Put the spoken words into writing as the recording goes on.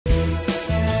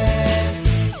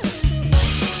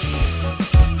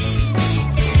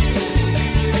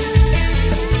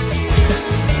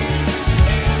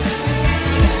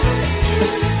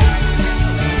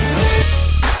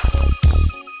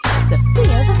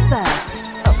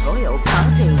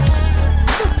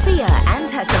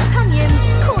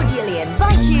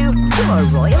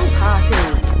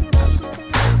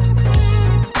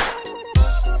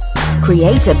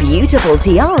Create a beautiful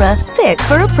tiara fit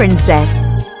for a princess.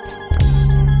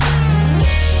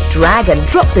 Drag and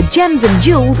drop the gems and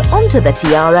jewels onto the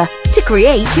tiara to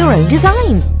create your own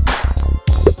design.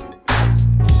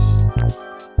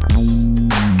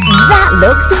 That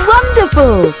looks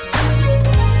wonderful!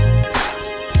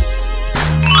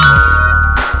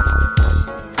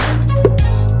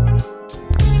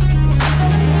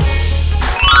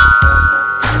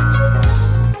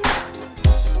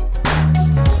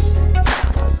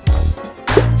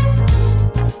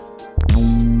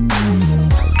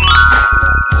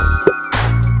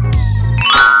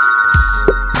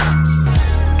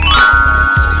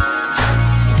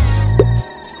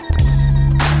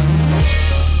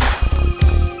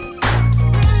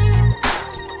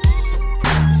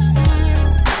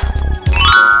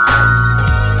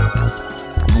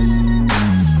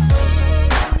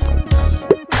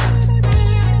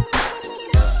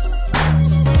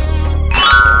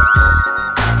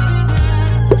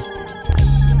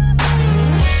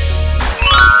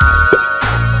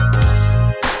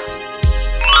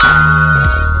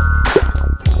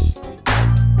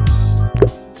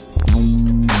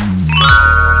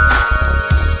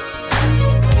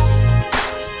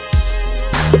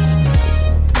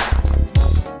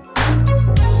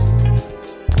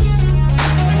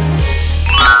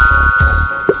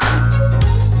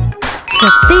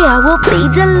 Sofia will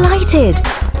be delighted.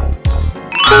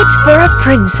 Fit for a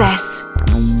princess.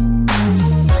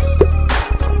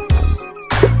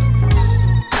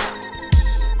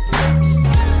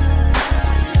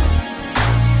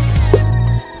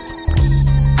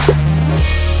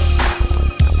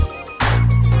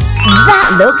 That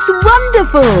looks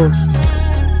wonderful!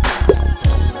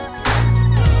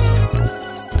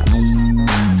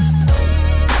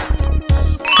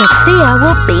 Sofia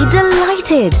will be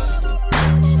delighted.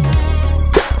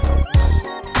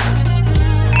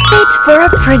 Fit for a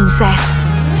princess.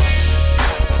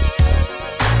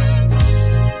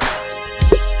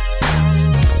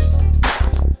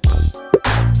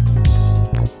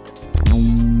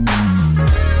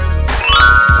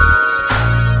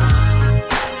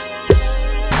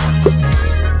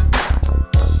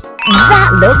 That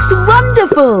looks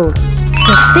wonderful!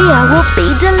 Sofia will be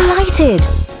delighted.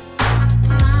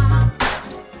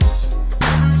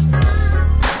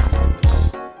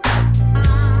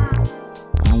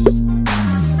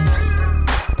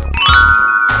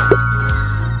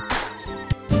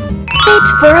 Fit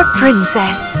for a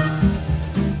princess.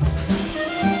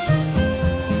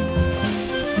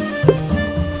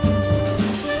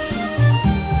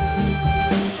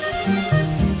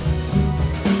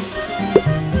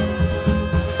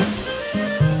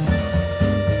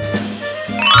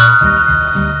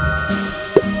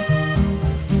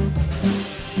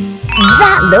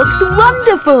 That looks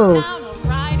wonderful!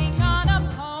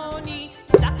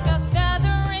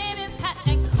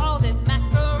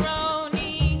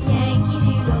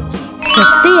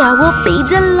 Sofia will be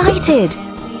delighted.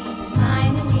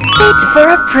 Fit for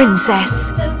a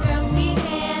princess.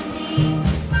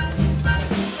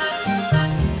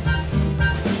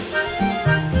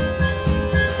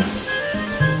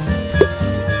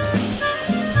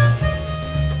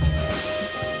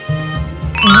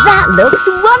 That looks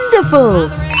wonderful!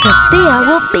 Sofia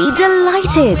will be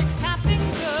delighted.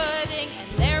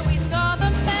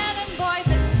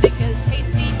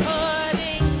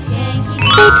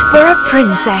 Fit for a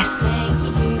princess.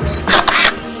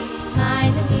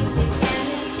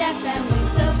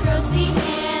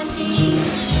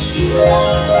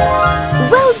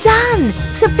 Well done!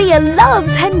 Sofia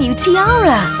loves her new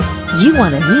tiara. You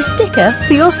want a new sticker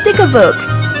for your sticker book.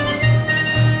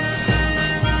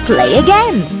 Play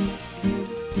again.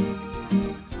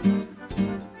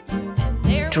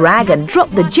 Drag and drop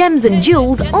the gems and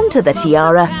jewels onto the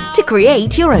tiara to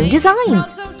create your own design.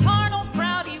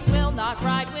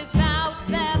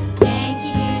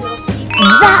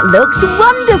 That looks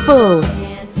wonderful!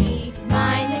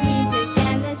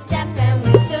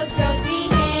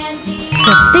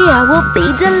 Sofia will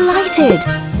be delighted.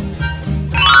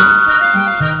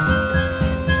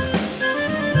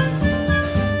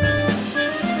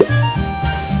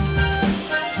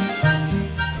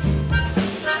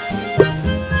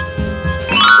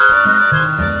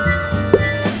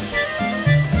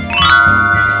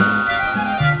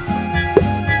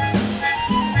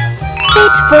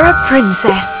 Fit for a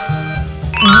princess.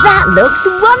 That looks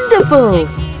wonderful!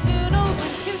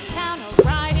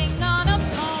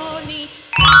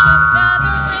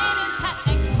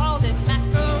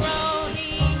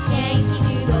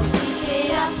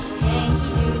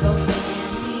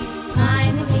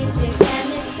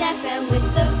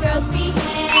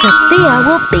 Sofia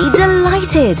will be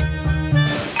delighted.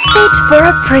 Fit for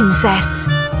a princess.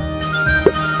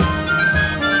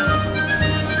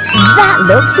 That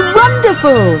looks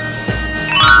wonderful!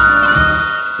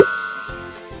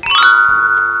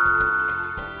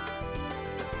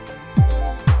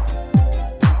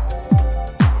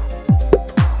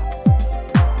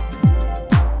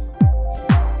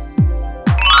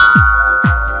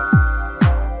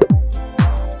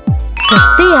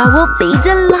 Sofia will be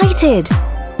delighted.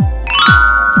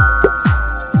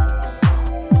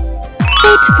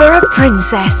 Fit for a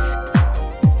princess.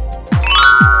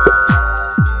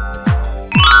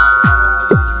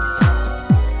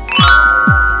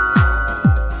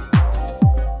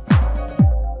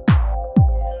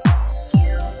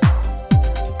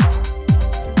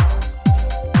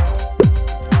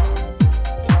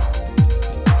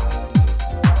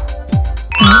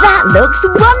 That looks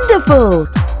wonderful!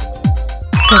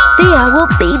 Sofia will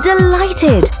be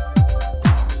delighted.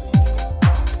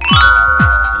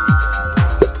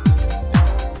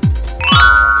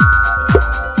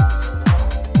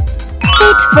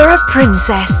 Fit for a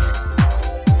princess.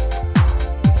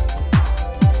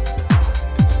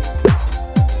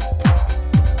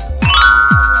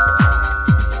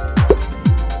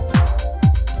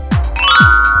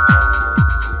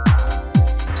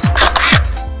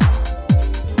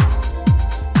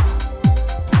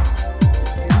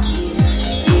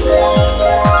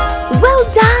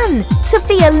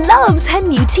 Sofia loves her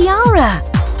new tiara.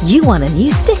 You want a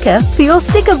new sticker for your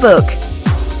sticker book.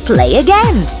 Play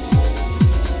again.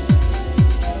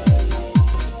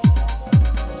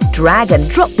 Drag and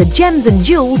drop the gems and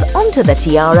jewels onto the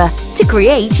tiara to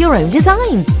create your own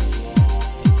design.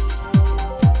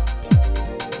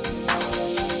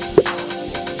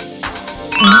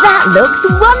 That looks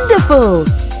wonderful!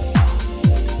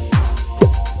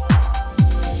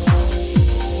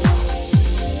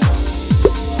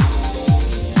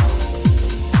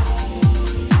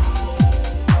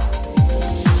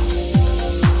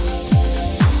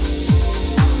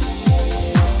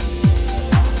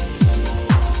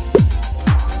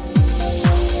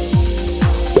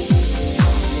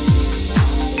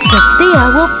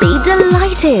 Sofia will be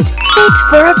delighted. Fit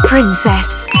for a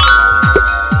princess.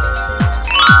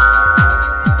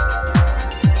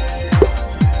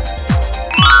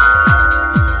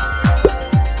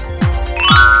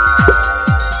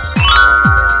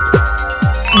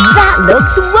 That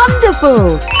looks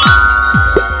wonderful!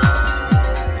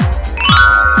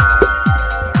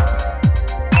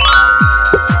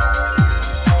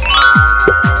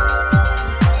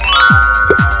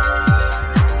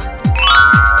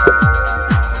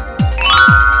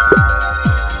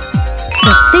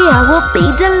 Sofia will be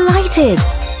delighted.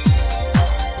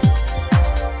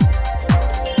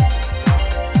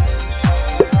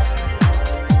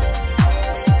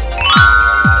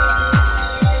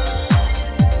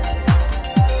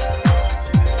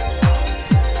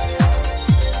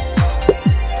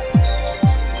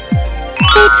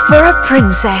 Fit for a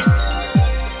princess.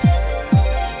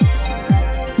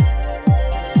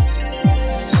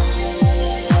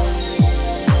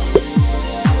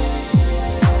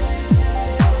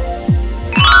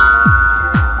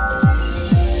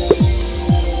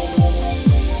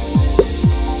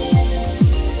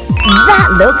 That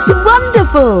looks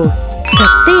wonderful!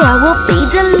 Sofia will be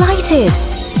delighted.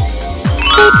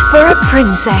 Fit for a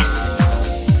princess.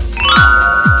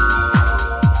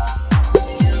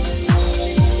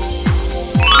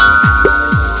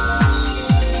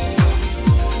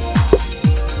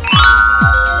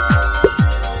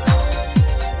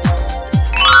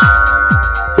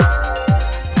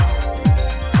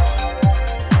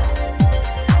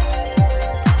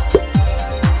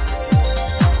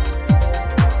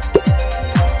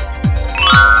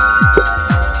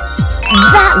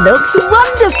 That looks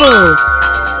wonderful!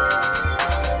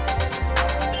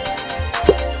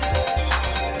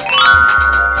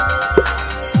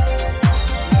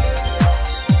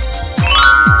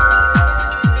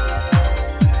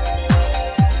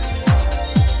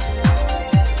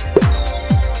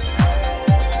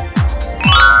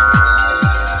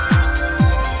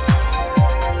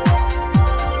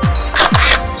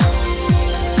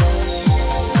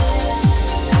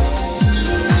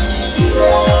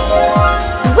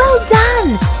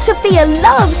 Sofia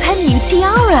loves her new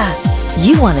tiara.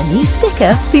 You want a new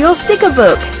sticker for your sticker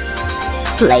book.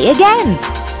 Play again.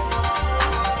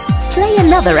 Play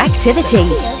another activity.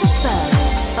 Sofia the First,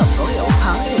 a royal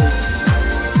party.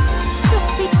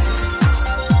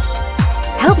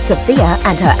 Help Sofia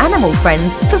and her animal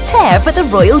friends prepare for the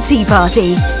royal tea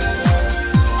party.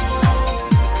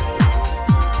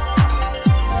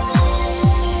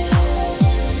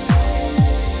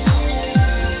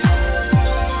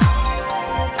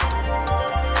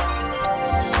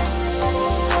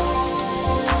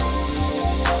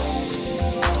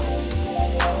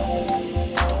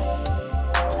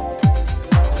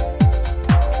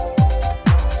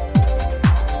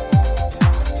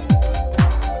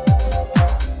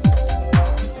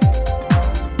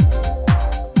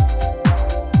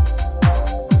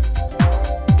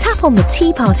 Tap on the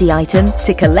tea party items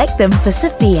to collect them for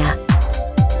Sofia.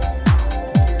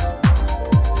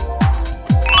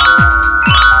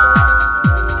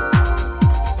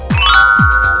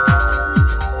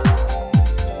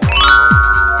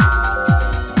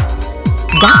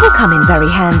 That will come in very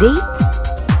handy.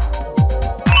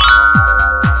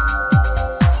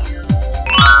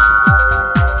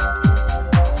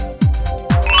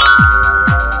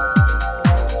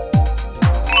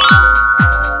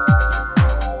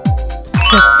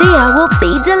 Sofia will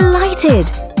be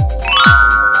delighted.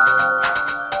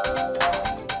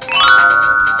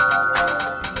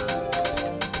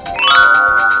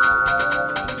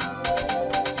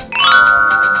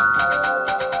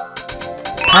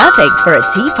 Perfect for a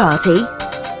tea party.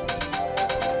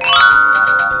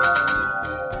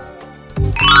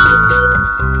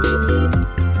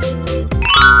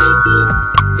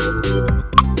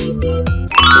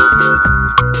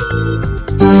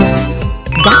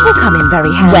 That will come in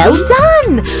very handy. Well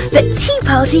done! The tea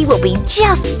party will be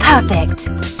just perfect.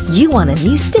 You want a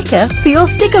new sticker for your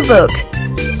sticker book.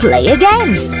 Play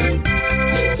again.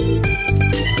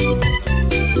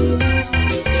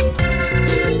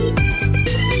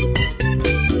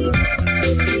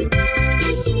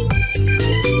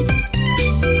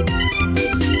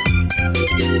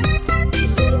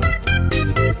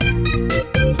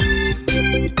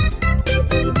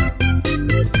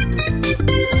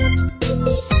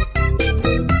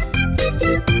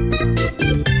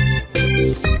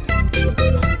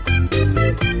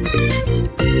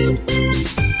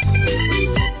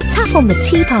 Tap on the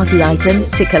tea party items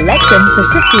to collect them for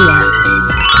Sofia.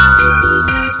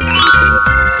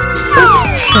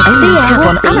 Sofia tap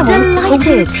on animals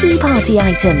holding tea party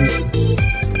items.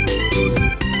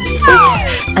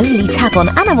 Only tap on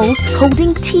animals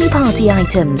holding tea party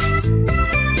items.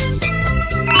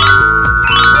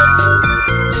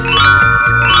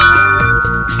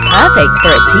 Perfect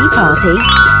for a tea party.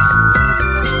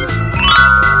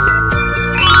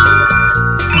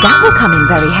 That will come in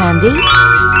very handy.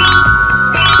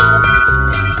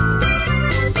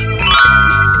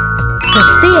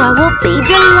 Sofia will be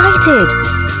delighted.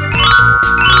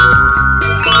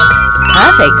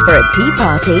 Perfect for a tea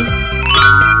party.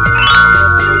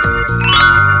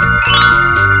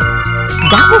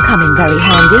 That will come in very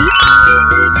handy.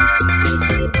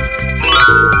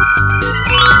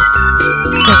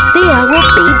 Sofia will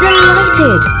be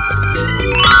delighted.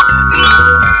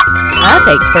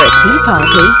 Perfect for a tea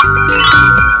party.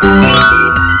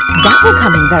 That will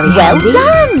come in very handy. Well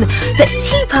done! The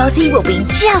tea party will be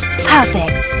just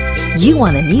perfect. You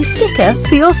want a new sticker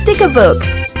for your sticker book.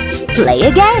 Play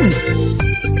again.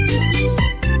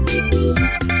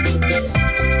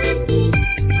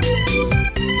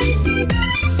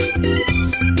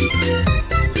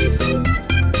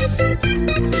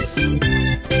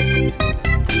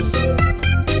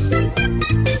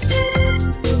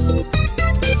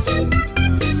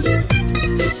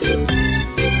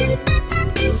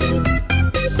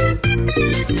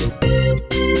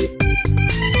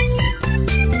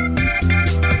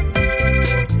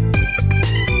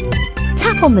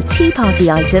 Tap on the tea party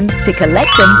items to collect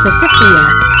them for Sofia.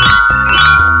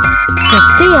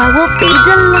 Sofia will be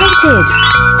delighted.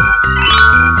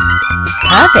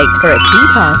 Perfect for a tea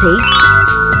party.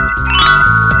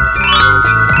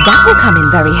 That will come in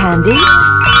very handy.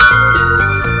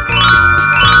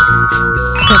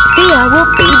 Sofia will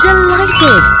be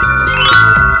delighted.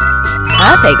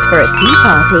 Perfect for a tea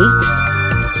party.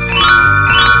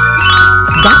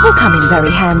 That will come in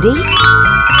very handy.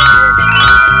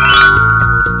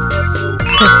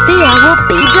 Sofia will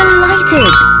be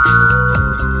delighted.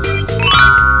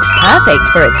 Perfect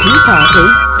for a tea party.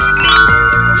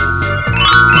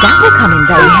 That will come in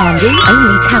very handy.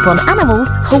 Only tap on animals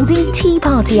holding tea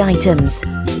party items.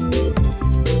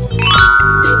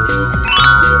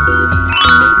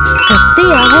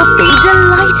 Sofia will be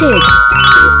delighted.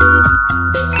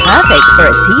 Perfect for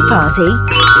a tea party.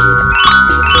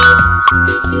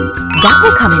 That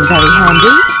will come in very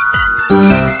handy.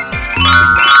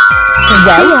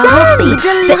 Well done! Will be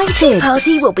delighted. The tea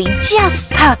party will be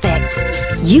just perfect.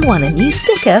 You want a new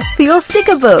sticker for your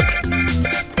sticker book.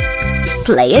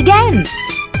 Play again.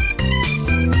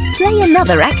 Play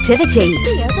another activity.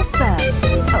 Sofia the First,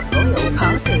 a royal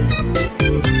party.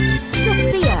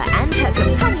 Sofia and her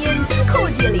companions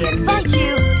cordially invite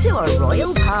you to a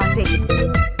royal party.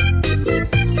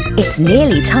 It's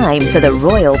nearly time for the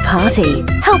royal party.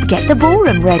 Help get the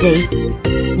ballroom ready.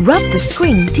 Rub the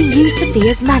screen to use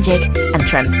Sofia's magic and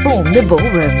transform the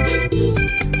ballroom.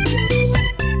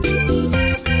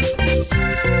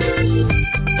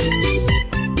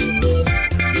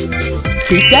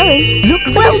 Keep going. Look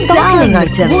for the sparkling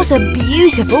items. What a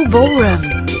beautiful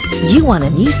ballroom. You want a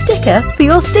new sticker for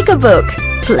your sticker book.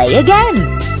 Play again.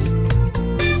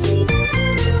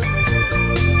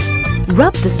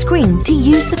 Rub the screen to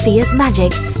use Sofia's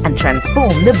magic and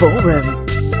transform the ballroom.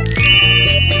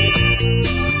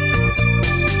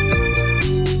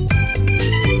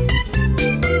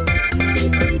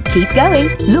 Keep going.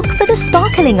 Look for the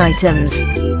sparkling items.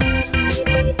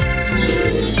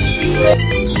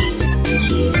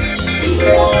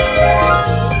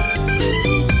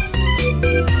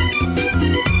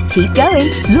 Keep going.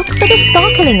 Look for the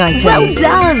sparkling items. Well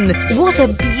done! What a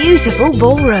beautiful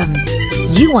ballroom.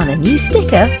 You want a new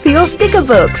sticker for your sticker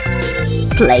book.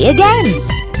 Play again.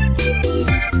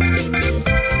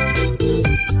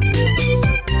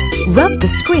 Rub the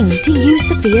screen to use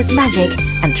Sofia's magic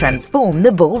and transform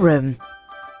the ballroom.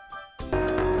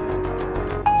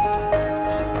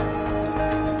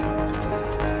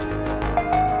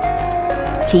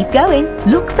 Keep going.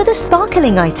 Look for the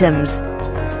sparkling items.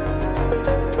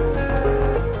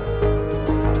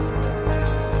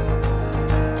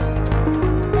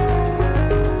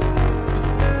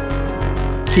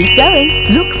 Keep going.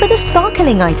 Look for the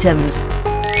sparkling items.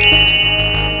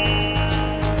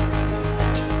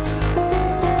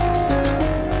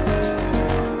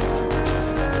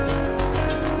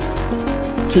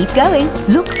 Keep going.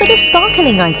 Look for the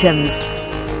sparkling items.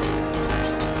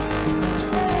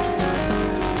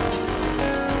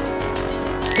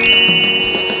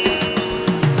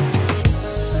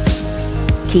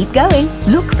 Keep going.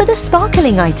 Look for the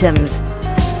sparkling items.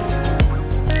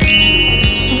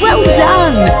 Well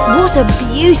done! What a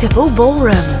beautiful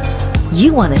ballroom.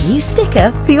 You want a new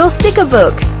sticker for your sticker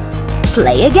book.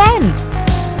 Play again.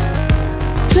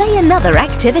 Play another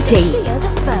activity. Sofia the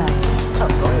First, a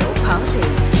royal party.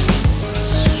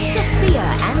 Sofia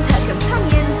and her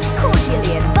companions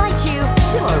cordially invite you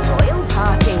to a royal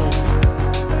party.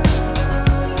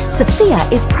 Sofia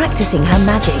is practicing her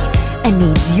magic and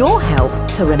needs your help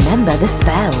to remember the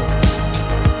spell.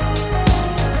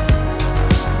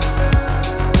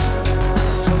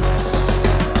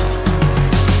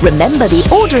 Remember the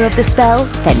order of the spell,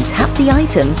 then tap the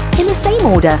items in the same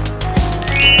order.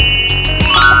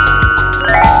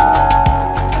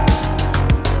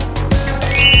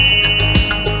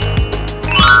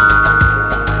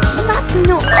 That's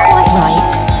not quite right.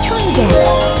 Try again.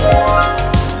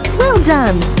 Well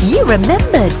done! You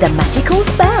remembered the magical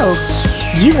spell.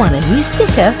 You want a new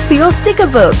sticker for your sticker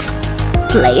book.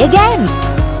 Play again.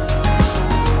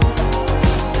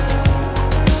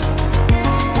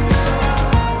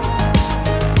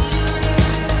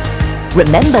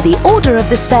 Remember the order of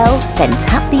the spell, then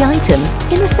tap the items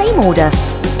in the same order.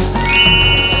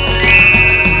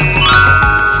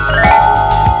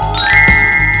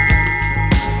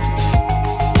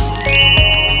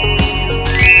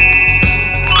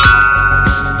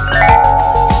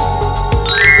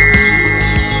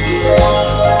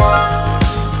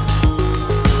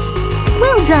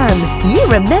 Well done! You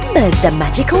remembered the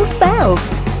magical spell.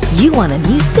 You want a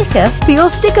new sticker for your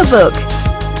sticker book.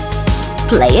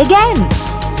 Play again.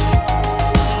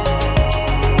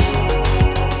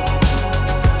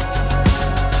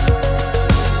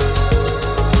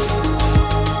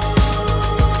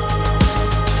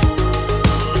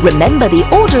 Remember the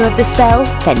order of the spell,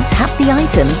 then tap the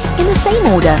items in the same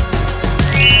order.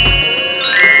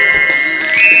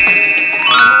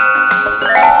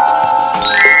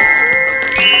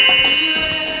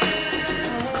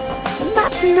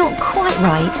 That's not quite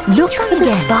right. Look for the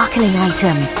sparkling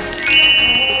item.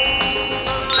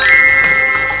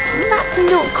 That's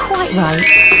not quite right.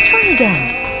 Try again.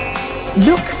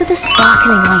 Look for the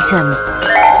sparkling item.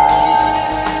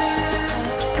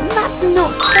 That's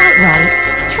not quite right.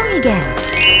 Try again.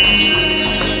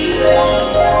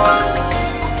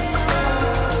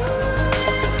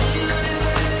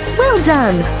 Well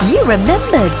done! You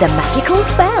remembered the magical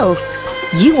spell.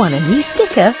 You want a new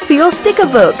sticker for your sticker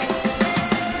book.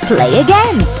 Play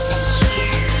again.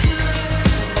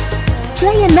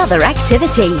 Play another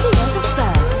activity.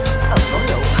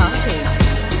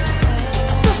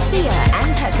 Sofia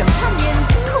and her companions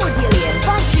cordially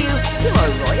invite you to a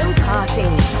royal party.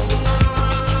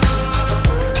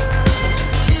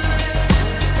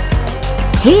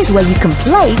 Here's where you can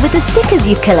play with the stickers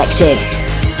you've collected.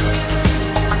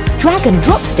 Drag and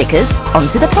drop stickers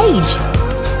onto the page.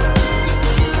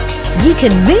 You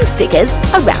can move stickers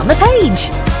around the page.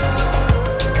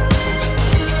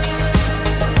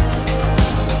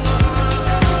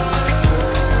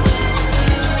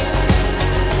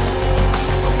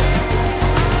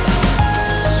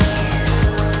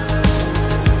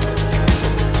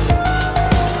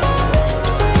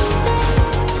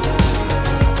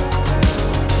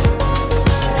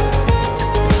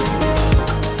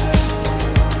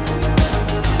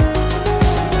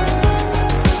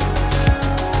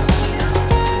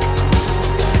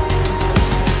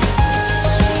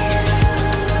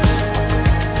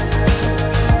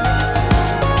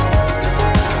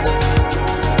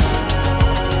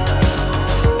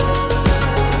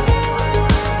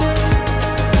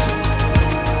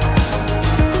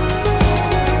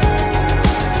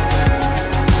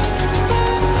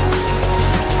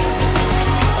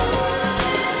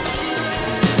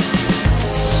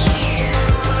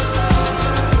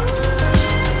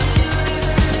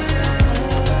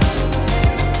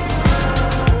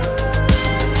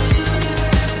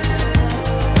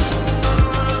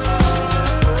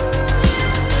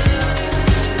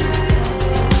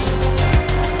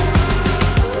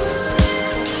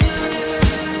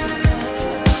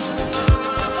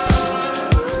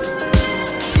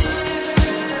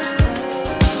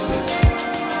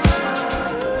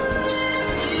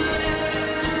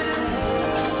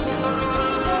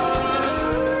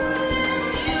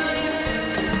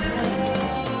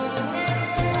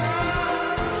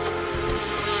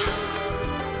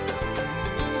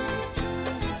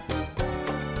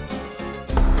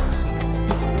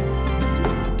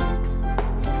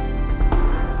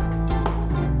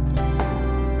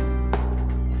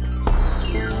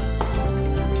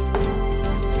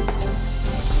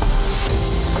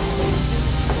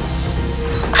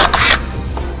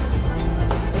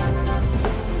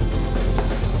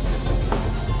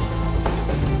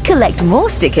 Collect more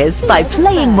stickers by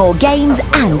playing more games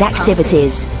and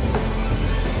activities.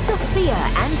 Sophia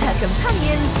and her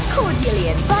companions cordially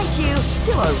invite you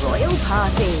to a royal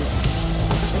party.